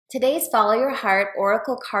Today's Follow Your Heart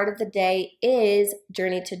Oracle card of the day is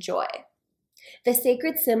Journey to Joy. The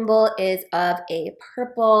sacred symbol is of a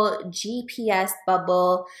purple GPS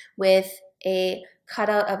bubble with a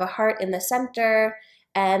cutout of a heart in the center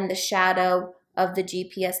and the shadow of the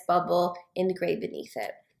GPS bubble engraved beneath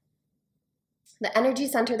it. The energy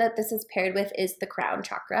center that this is paired with is the crown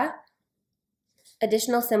chakra.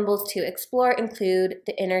 Additional symbols to explore include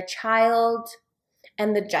the inner child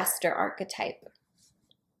and the jester archetype.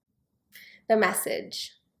 The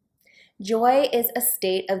message: joy is a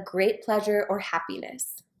state of great pleasure or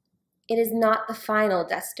happiness. It is not the final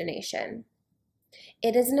destination.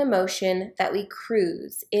 It is an emotion that we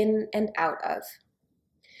cruise in and out of.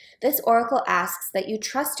 This oracle asks that you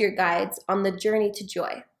trust your guides on the journey to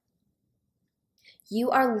joy. You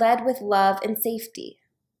are led with love and safety.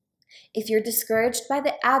 If you're discouraged by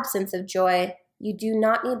the absence of joy, you do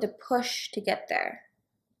not need to push to get there.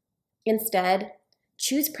 Instead,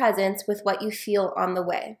 choose presence with what you feel on the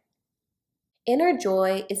way. Inner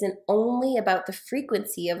joy isn't only about the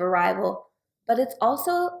frequency of arrival, but it's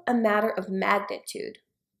also a matter of magnitude.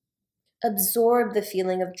 Absorb the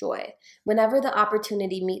feeling of joy whenever the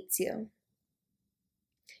opportunity meets you.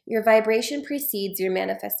 Your vibration precedes your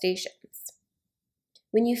manifestations.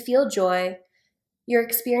 When you feel joy, your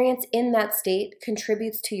experience in that state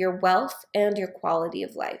contributes to your wealth and your quality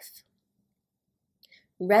of life.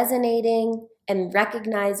 Resonating and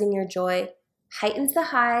recognizing your joy heightens the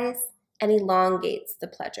highs and elongates the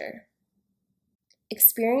pleasure.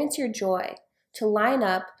 Experience your joy to line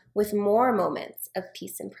up with more moments of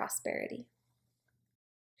peace and prosperity.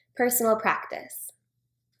 Personal practice.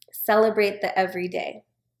 Celebrate the everyday.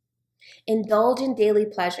 Indulge in daily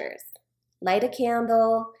pleasures. Light a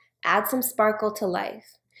candle, add some sparkle to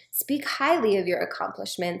life. Speak highly of your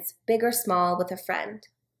accomplishments, big or small, with a friend.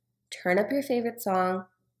 Turn up your favorite song.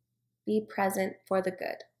 Be present for the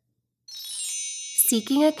good.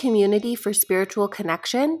 Seeking a community for spiritual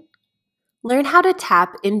connection? Learn how to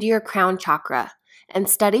tap into your crown chakra and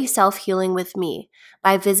study self-healing with me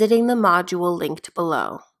by visiting the module linked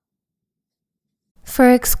below. For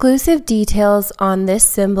exclusive details on this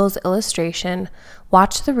symbol's illustration,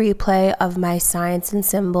 watch the replay of my Science and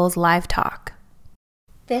Symbols live talk.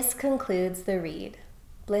 This concludes the read.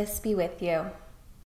 Bliss be with you.